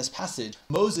 based on this passage,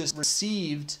 Moses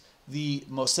received the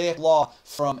Mosaic law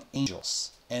from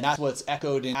angels. And that's what's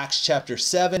echoed in Acts chapter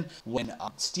 7 when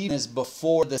Stephen is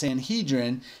before the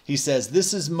Sanhedrin. He says,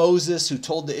 "This is Moses who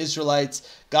told the Israelites,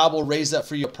 God will raise up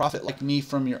for you a prophet like me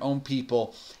from your own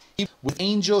people. With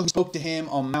angel who spoke to him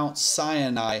on Mount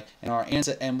Sinai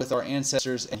and with our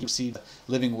ancestors, and he received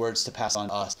living words to pass on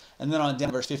to us." And then on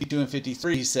down verse 52 and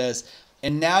 53, he says,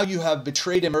 "And now you have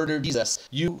betrayed and murdered Jesus,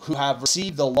 you who have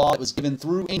received the law that was given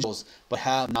through angels, but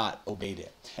have not obeyed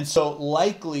it." And so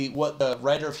likely what the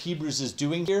writer of Hebrews is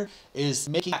doing here is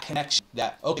making that connection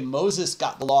that, okay, Moses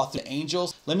got the law through the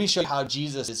angels. Let me show you how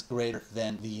Jesus is greater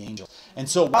than the angels. And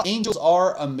so while angels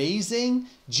are amazing,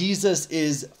 Jesus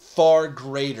is far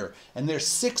greater. And there's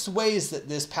 6 ways that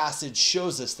this passage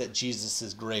shows us that Jesus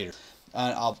is greater.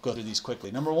 I'll go through these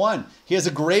quickly. Number 1, he has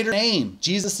a greater name.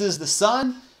 Jesus is the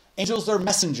Son. Angels are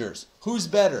messengers. Who's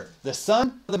better, the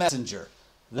Son or the messenger?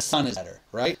 The Son is better,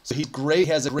 right? So he's great.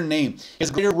 He has a greater name. He has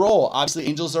a greater role. Obviously,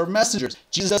 angels are messengers.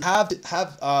 Jesus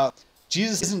doesn't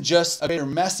Jesus isn't just a greater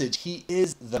message. He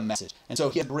is the message. And so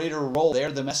he has a greater role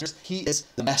there. The messengers. He is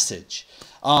the message.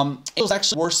 Angels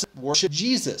actually worship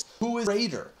Jesus. Who is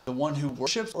greater, the one who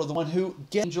worships or the one who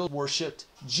gets? Angels worshipped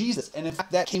Jesus. And in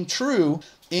fact, that came true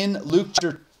in Luke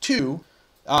chapter 2.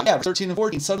 Verse 13 and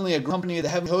 14. "Suddenly a company of the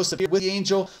heavenly hosts appeared with the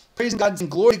angel, praising God and saying,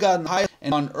 Glory to God in the highest,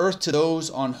 and on earth to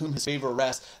those on whom his favor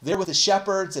rests." There with the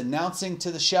shepherds, announcing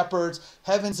to the shepherds,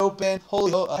 heavens open,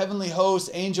 heavenly hosts,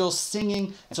 angels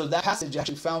singing. And so that passage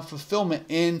actually found fulfillment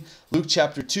in Luke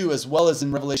chapter 2, as well as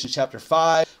in Revelation chapter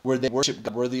 5, where they worship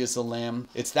God, worthy is the Lamb.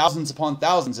 It's thousands upon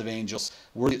thousands of angels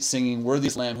singing, "Worthy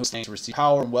is the Lamb who stands to receive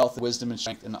power and wealth and wisdom and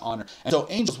strength and honor." And so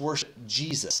angels worship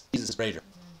Jesus. Jesus is greater.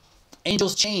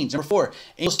 Angels change. Number 4,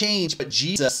 angels change, but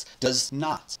Jesus does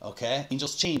not. Okay?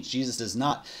 Angels change, Jesus does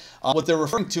not. What they're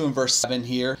referring to in verse 7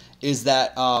 here is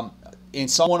that in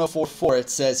Psalm 104:4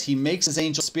 it says, "He makes his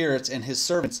angel spirits and his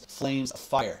servants flames of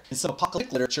fire." In some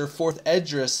apocalyptic literature, 4th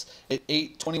Esdras at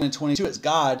 8:21 and 22, it's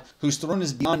God whose throne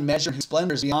is beyond measure and whose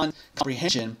splendor is beyond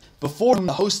comprehension, before whom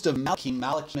the host of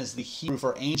Malachim is the Hebrew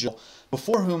for angel,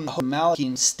 before whom the host of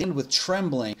Malachim stand with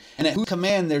trembling, and at whose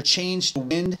command there changed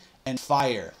wind and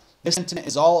fire. This sentiment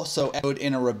is also echoed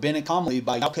in a rabbinic homily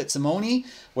by Yalkut Simoni,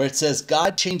 where it says,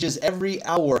 God changes every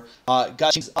hour. God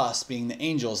changes us, being the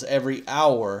angels, every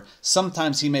hour.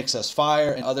 Sometimes he makes us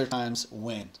fire and other times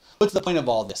wind. What's the point of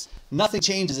all this? Nothing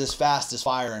changes as fast as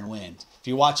fire and wind. If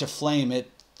you watch a flame, it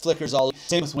flickers all.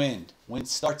 Same with wind. When it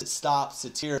starts, it stops.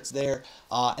 It's here, it's there.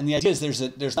 And the idea is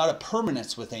there's not a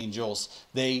permanence with angels.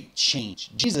 They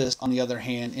change. Jesus, on the other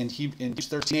hand, in Hebrews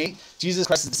 13:8, Jesus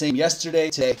Christ is the same yesterday,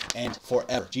 today, and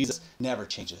forever. Jesus never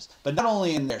changes. But not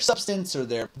only in their substance or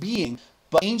their being,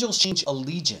 but angels change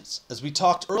allegiance. As we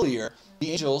talked earlier,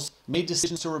 the angels made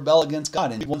decisions to rebel against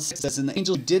God. And 1:6 says, "And the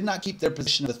angels did not keep their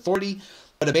position of authority,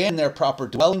 but abandoned their proper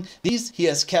dwelling. These he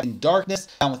has kept in darkness,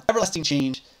 bound with everlasting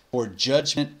change, for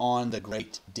judgment on the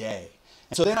great day."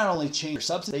 And so they not only change their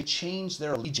substance, they change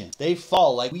their allegiance. They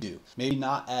fall like we do. Maybe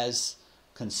not as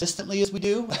consistently as we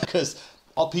do, because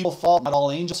all people fall, not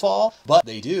all angels fall, but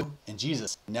they do, and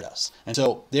Jesus never does. And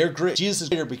so they're great. Jesus is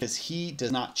greater because he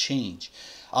does not change.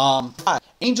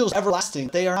 Angels are everlasting,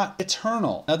 they are not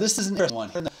eternal. Now this is an interesting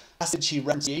one. In the passage he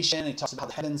references, and he talks about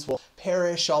the heavens will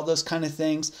perish, all those kind of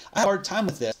things. I have a hard time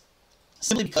with this,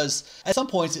 simply because at some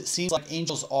points it seems like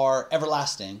angels are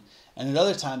everlasting, and at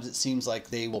other times it seems like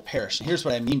they will perish. And here's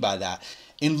what I mean by that.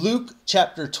 In Luke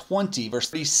chapter 20, verse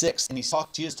 36, and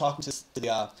Jesus talking to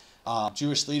the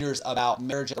Jewish leaders about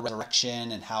marriage and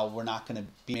resurrection and how we're not going to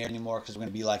be married anymore because we're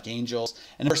going to be like angels.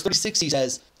 And in verse 36 he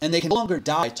says, "And they can no longer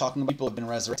die," talking about people who have been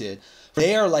resurrected, "for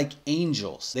they are like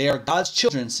angels. They are God's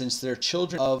children, since they're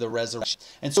children of the resurrection."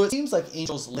 And so it seems like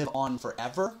angels live on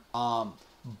forever.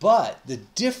 But the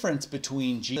difference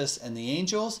between Jesus and the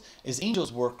angels is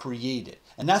angels were created.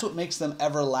 And that's what makes them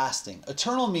everlasting.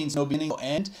 Eternal means no beginning, no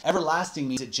end. Everlasting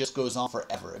means it just goes on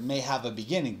forever. It may have a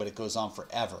beginning, but it goes on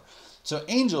forever. So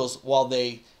angels, while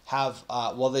they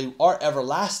are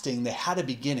everlasting, they had a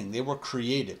beginning. They were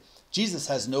created. Jesus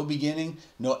has no beginning,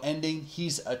 no ending.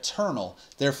 He's eternal.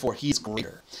 Therefore, he's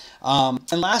greater.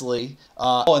 And lastly,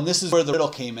 and this is where the riddle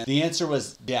came in. The answer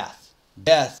was death.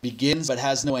 Death begins but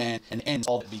has no end, and ends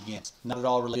all that begins. Not at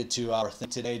all related to our thing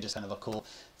today, just kind of a cool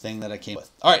thing that I came with.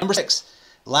 All right, number 6.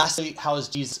 Lastly, how is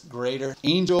Jesus greater?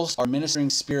 Angels are ministering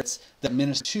spirits that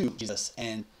minister to Jesus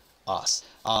and us.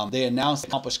 They announce,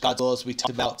 accomplish God's will, as we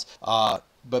talked about.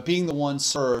 But being the one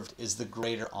served is the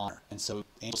greater honor. And so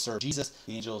angels serve Jesus,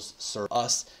 the angels serve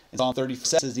us. In Psalm 34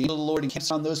 says, the angel of the Lord encamps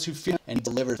on those who fear him, and he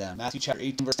delivers them. Matthew chapter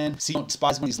 18, verse 10, see, don't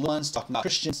despise one of these little ones, talking about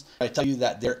Christians. I tell you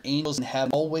that their angels in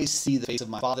heaven always see the face of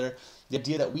my Father. The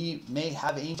idea that we may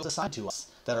have angels assigned to us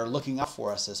that are looking out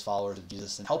for us as followers of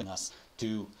Jesus and helping us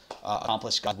to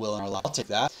accomplish God's will in our life. I'll take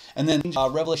that. And then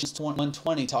Revelation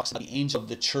 1:20 talks about the angel of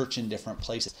the church in different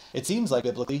places. It seems like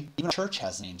biblically, even a church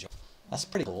has an angel. That's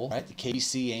pretty cool, right? The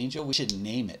KBC angel. We should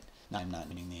name it. No, I'm not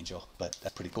naming the angel, but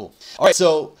that's pretty cool. All right,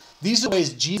 so these are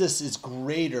ways Jesus is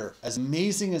greater, as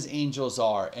amazing as angels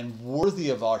are, and worthy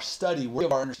of our study, worthy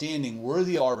of our understanding,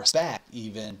 worthy of our respect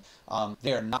even.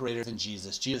 They are not greater than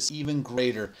Jesus. Jesus is even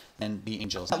greater than the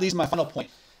angels. That leads to my final point.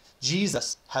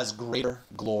 Jesus has greater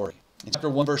glory. In chapter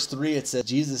 1, verse 3, it says,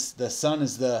 Jesus, the Son,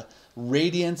 is the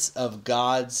radiance of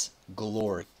God's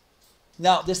glory.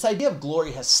 Now, this idea of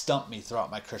glory has stumped me throughout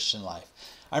my Christian life.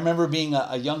 I remember being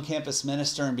a young campus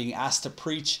minister and being asked to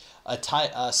preach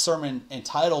a sermon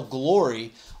entitled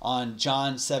Glory on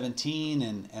John 17,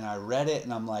 and I read it,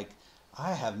 and I'm like,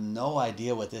 I have no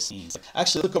idea what this means.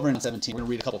 Actually, look over in 17. We're going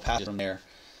to read a couple passages from there.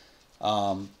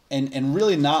 And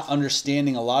really not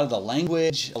understanding a lot of the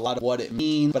language, a lot of what it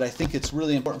means, but I think it's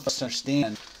really important for us to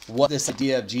understand what this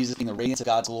idea of Jesus being the radiance of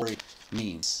God's glory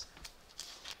means.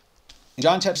 In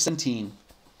John chapter 17,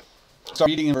 start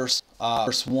reading in verse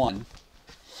 1.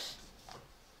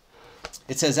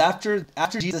 It says, after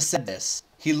Jesus said this,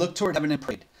 he looked toward heaven and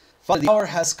prayed, Father, the hour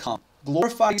has come.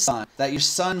 Glorify your Son, that your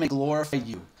Son may glorify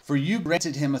you. For you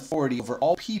granted him authority over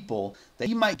all people, that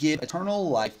he might give eternal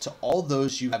life to all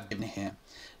those you have given him.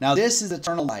 Now this is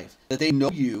eternal life, that they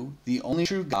know you, the only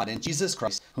true God, and Jesus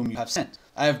Christ, whom you have sent.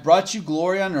 I have brought you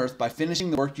glory on earth by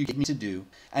finishing the work you gave me to do.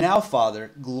 And now,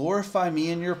 Father, glorify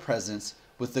me in your presence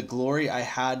with the glory I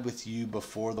had with you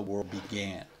before the world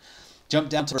began. Jump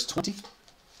down to verse 20.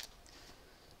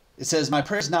 It says, my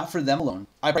prayer is not for them alone.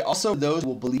 I pray also for those who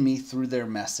will believe me through their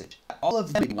message. All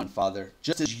of them may be one, Father,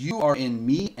 just as you are in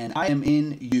me and I am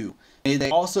in you. May they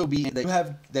also be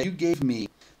that you gave me,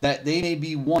 that they may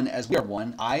be one as we are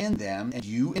one, I and them, and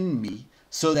you and me,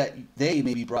 so that they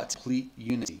may be brought to complete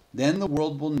unity. Then the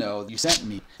world will know that you sent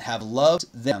me and have loved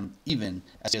them even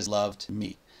as you have loved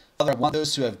me. Father, I want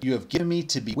those you have given me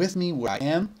to be with me where I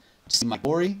am, to see my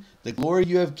glory, the glory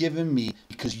you have given me,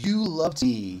 because you loved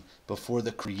me before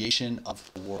the creation of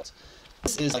the world.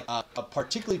 This is like a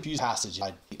particularly confused passage.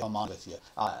 I'm on with you.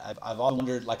 I've always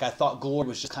wondered, I thought glory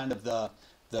was just kind of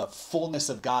the fullness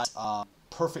of God's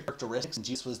perfect characteristics, and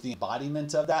Jesus was the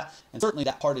embodiment of that. And certainly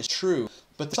that part is true,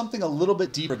 but there's something a little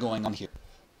bit deeper going on here.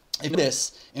 In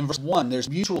verse 1, there's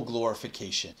mutual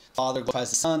glorification. The Father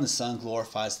glorifies the Son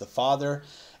glorifies the Father.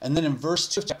 And then in verse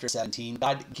 2 of chapter 17,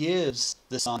 God gives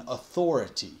the Son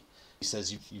authority. He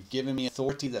says, you've given me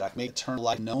authority that I can make eternal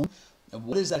life known. And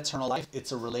what is that eternal life?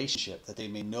 It's a relationship, that they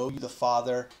may know you, the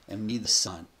Father, and me, the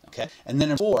Son. Okay? And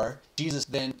then in 4,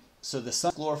 so the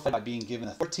Son glorified by being given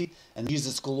authority, and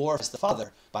Jesus glorifies the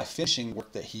Father by finishing the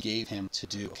work that he gave him to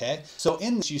do. Okay? So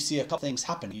in this, you see a couple things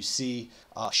happen. You see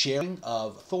sharing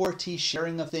of authority,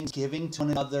 sharing of things, giving to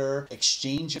one another,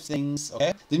 exchange of things.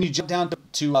 Okay? Then you jump down to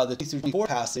the 2 through 24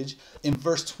 passage. In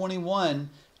verse 21,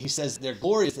 he says, their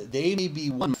glory is that they may be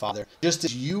one, Father, just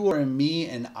as you are in me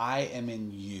and I am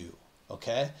in you.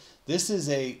 Okay? This is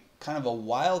a kind of a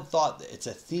wild thought. It's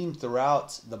a theme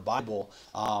throughout the Bible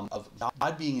of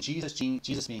God being in Jesus,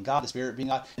 Jesus being God, the Spirit being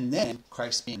God, and then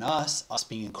Christ being us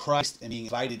being in Christ, and being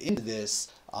invited into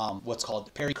this, what's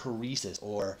called perichoresis,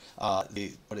 or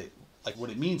what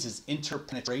it means is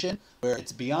interpenetration, where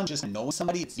it's beyond just knowing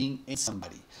somebody, it's being in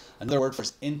somebody. Another word for it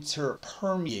is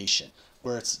interpermeation,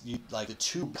 where it's the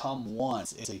two become one.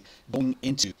 It's a going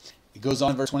into. It goes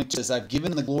on in verse 22, says, I've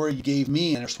given the glory you gave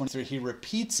me. And verse 23, he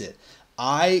repeats it.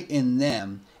 I in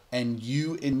them and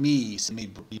you in me, so may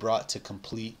be brought to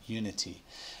complete unity.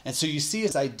 And so you see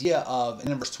this idea of, and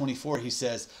in verse 24, he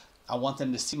says, I want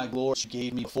them to see my glory you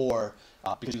gave me before,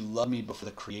 because you loved me before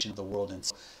the creation of the world. And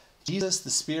so Jesus, the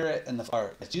Spirit, and the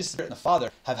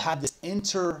Father have had this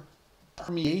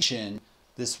interpermeation,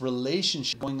 this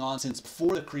relationship going on since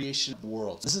before the creation of the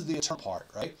world. This is the eternal part,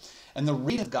 right? And the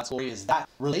reason of God's glory is that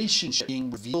relationship being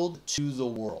revealed to the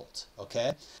world.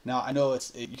 Okay. Now I know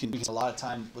you can use a lot of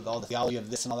time with all the theology of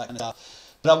this and all that kind of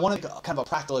stuff, but I want to kind of a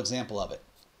practical example of it.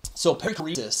 So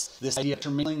perichoresis, this idea of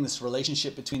intermingling, this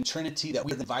relationship between Trinity that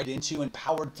we are invited into and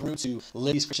empowered through to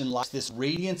live these Christian lives, this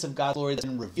radiance of God's glory that's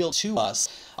been revealed to us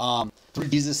through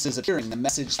Jesus' appearing, the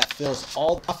message that fills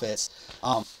all the prophets.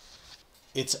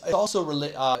 It's also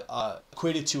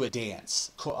equated to a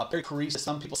dance. Perichoresis,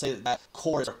 some people say that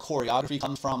chorus or choreography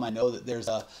comes from. I know that there's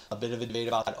a bit of a debate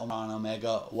about that, Omega,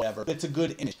 Omega, whatever. But it's a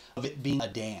good image of it being a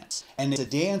dance. And it's a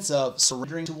dance of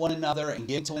surrendering to one another and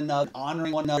giving to one another,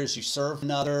 honoring one another as you serve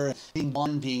another, being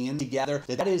one, being in together.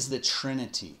 That is the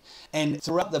Trinity. And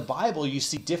throughout the Bible, you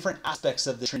see different aspects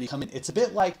of the Trinity come in. It's a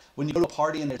bit like when you go to a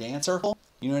party in their dance circle.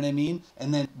 You know what I mean?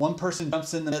 And then one person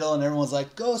jumps in the middle and everyone's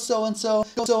like, go so-and-so,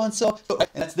 go so-and-so. And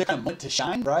that's their moment to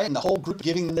shine, right? And the whole group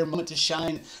giving them their moment to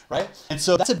shine, right? And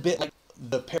so that's a bit like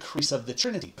the perichoresis of the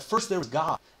Trinity. First there was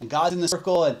God, and God's in the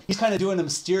circle, and he's kind of doing a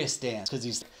mysterious dance because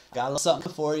he's got a little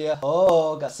something for you.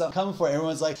 Oh, got something coming for you.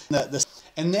 Everyone's like,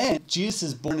 and then Jesus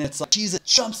is born, and it's like Jesus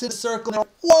jumps in the circle, and they're like,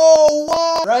 whoa,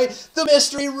 whoa, right? The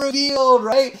mystery revealed,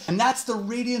 right? And that's the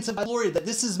radiance of glory, that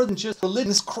this is more than just religion,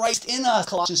 this is Christ in us,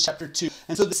 Colossians chapter 2.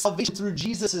 And so the salvation through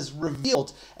Jesus is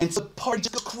revealed, and so the party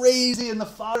just goes crazy, and the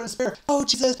Father and the Spirit, oh,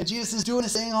 Jesus, and Jesus is doing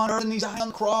his thing on earth, and he's dying on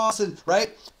the cross, and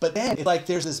right? But then it's like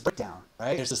there's this breakdown,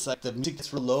 right? There's this, like, the music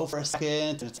gets real low for a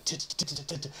second,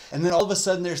 and then all of a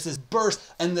sudden there's this burst,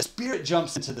 and the Spirit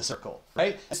jumps into the circle,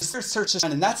 right? And the Spirit starts to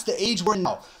shine, and that's the age we're in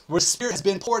now, where the Spirit has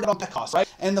been poured out on Pentecost,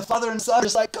 right? And the Father and the Son are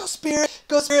just like, go Spirit,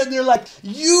 and they're like,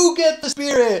 you get the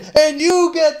Spirit, and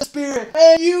you get the Spirit,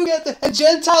 and you get the, and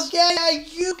Gentiles, yeah,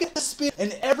 you get the Spirit,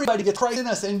 and everybody gets Christ in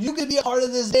us, and you can be a part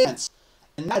of this dance.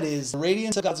 And that is the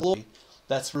radiance of God's glory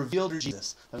that's revealed through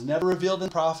Jesus. It was never revealed in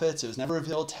prophets, it was never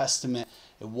revealed in the Testament.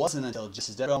 It wasn't until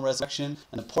Jesus' death and resurrection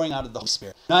and the pouring out of the Holy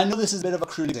Spirit. Now I know this is a bit of a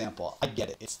crude example. I get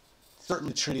it. It's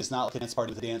certainly the Trinity is not like a dance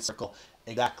party with a dance circle.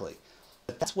 Exactly.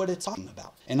 But that's what it's talking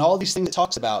about. And all these things it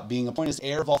talks about, being appointed as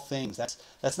heir of all things, that's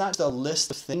not just a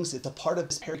list of things, it's a part of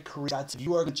this perichoresis. God said,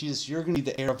 you are Jesus, you're going to be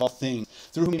the heir of all things,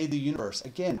 through whom he made the universe.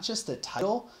 Again, not just a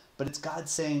title, but it's God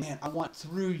saying, man, I want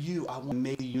through you, I want to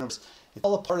make the universe. It's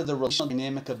all a part of the relational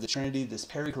dynamic of the Trinity, this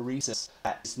perichoresis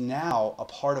that is now a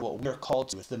part of what we are called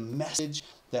to. It's the message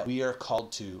that we are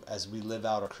called to as we live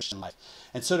out our Christian life.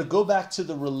 And so to go back to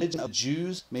the religion of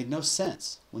Jews made no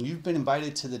sense. When you've been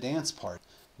invited to the dance part,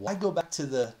 why go back to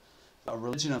the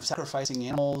religion of sacrificing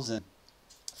animals and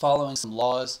following some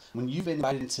laws when you've been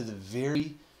invited into the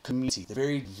very community, the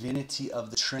very divinity of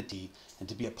the Trinity, and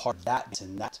to be a part of that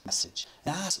and that message?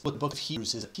 And that's what the book of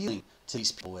Hebrews is appealing to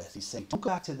these people with. He's saying, don't go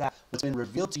back to that. What's been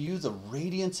revealed to you, the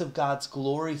radiance of God's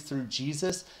glory through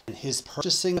Jesus and his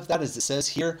purchasing of that, as it says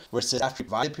here, where it says, after he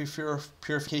provided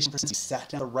purification for sins, he sat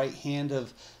down at the right hand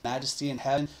of majesty in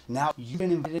heaven. Now you've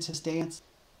been invited to this dance.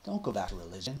 Don't go back to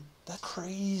religion. That's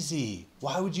crazy.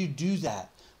 Why would you do that?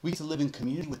 We get to live in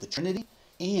community with the Trinity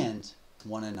and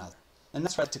one another. And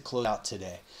that's right to close out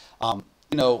today.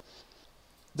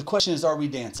 The question is, are we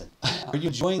dancing? Are you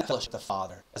enjoying the fellowship with the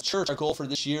Father? As a church, our goal for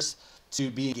this year is to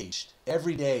be engaged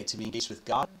every day, to be engaged with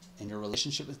God and your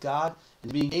relationship with God,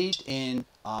 and to be engaged in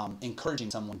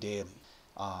encouraging someone daily.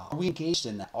 Are we engaged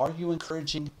in that? Are you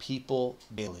encouraging people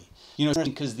daily? It's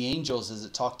interesting because the angels, as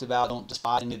it talked about, don't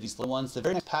despise any of these little ones. The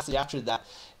very next passage after that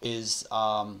is,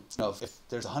 if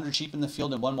there's 100 sheep in the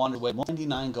field and one wanders away,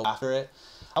 99 go after it.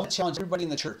 I would challenge everybody in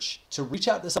the church to reach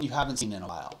out to someone you haven't seen in a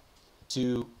while.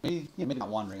 To maybe not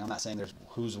wandering. I'm not saying there's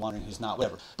who's wandering, who's not,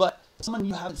 whatever. But someone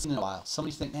you haven't seen in a while.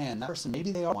 Somebody you think, man, that person,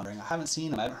 maybe they are wandering. I haven't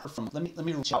seen them. I haven't heard from them. Let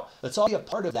me reach out. Let's all be a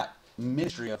part of that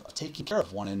ministry of taking care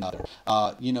of one another.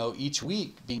 Each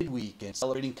week, being midweek and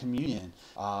celebrating communion,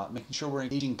 making sure we're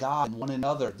engaging God and one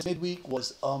another. This midweek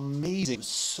was amazing. It was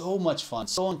so much fun,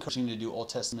 so encouraging to do Old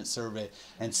Testament survey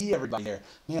and see everybody there.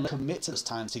 Man, commit to those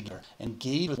times together,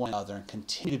 engage with one another, and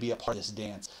continue to be a part of this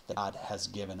dance that God has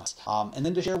given us. And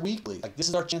then to share weekly. Like, this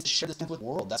is our chance to share this dance with the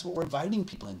world. That's what we're inviting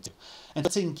people into. And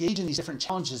let's engage in these different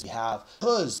challenges we have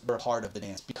because we're a part of the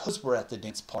dance, because we're at the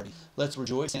dance party. Let's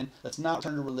rejoice in. Let's not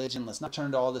turn to religion. Let's not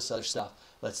turn to all this other stuff.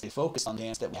 Let's stay focused on the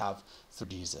dance that we have through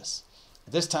Jesus.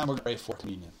 At this time, we're going to pray for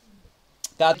communion.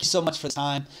 God, thank you so much for the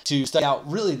time to study out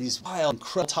really these wild,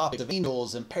 incredible topics of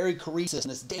angels and perichoresis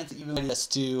and this dance that you've invited us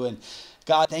to. And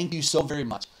God, thank you so very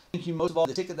much Thank you most of all,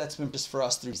 the ticket that's been purchased for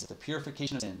us through the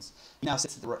purification of sins. He now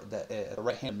sits at the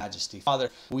right hand of majesty. Father,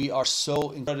 we are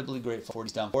so incredibly grateful for what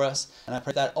he's done for us, and I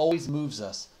pray that always moves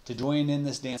us to join in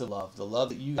this dance of love, the love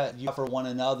that you have for one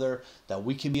another, that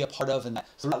we can be a part of, and that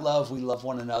through that love, we love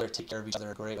one another, take care of each other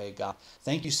in a great way, God.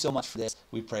 Thank you so much for this.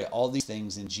 We pray all these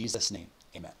things in Jesus' name.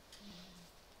 Amen.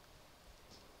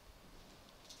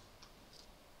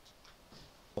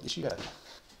 What did you got?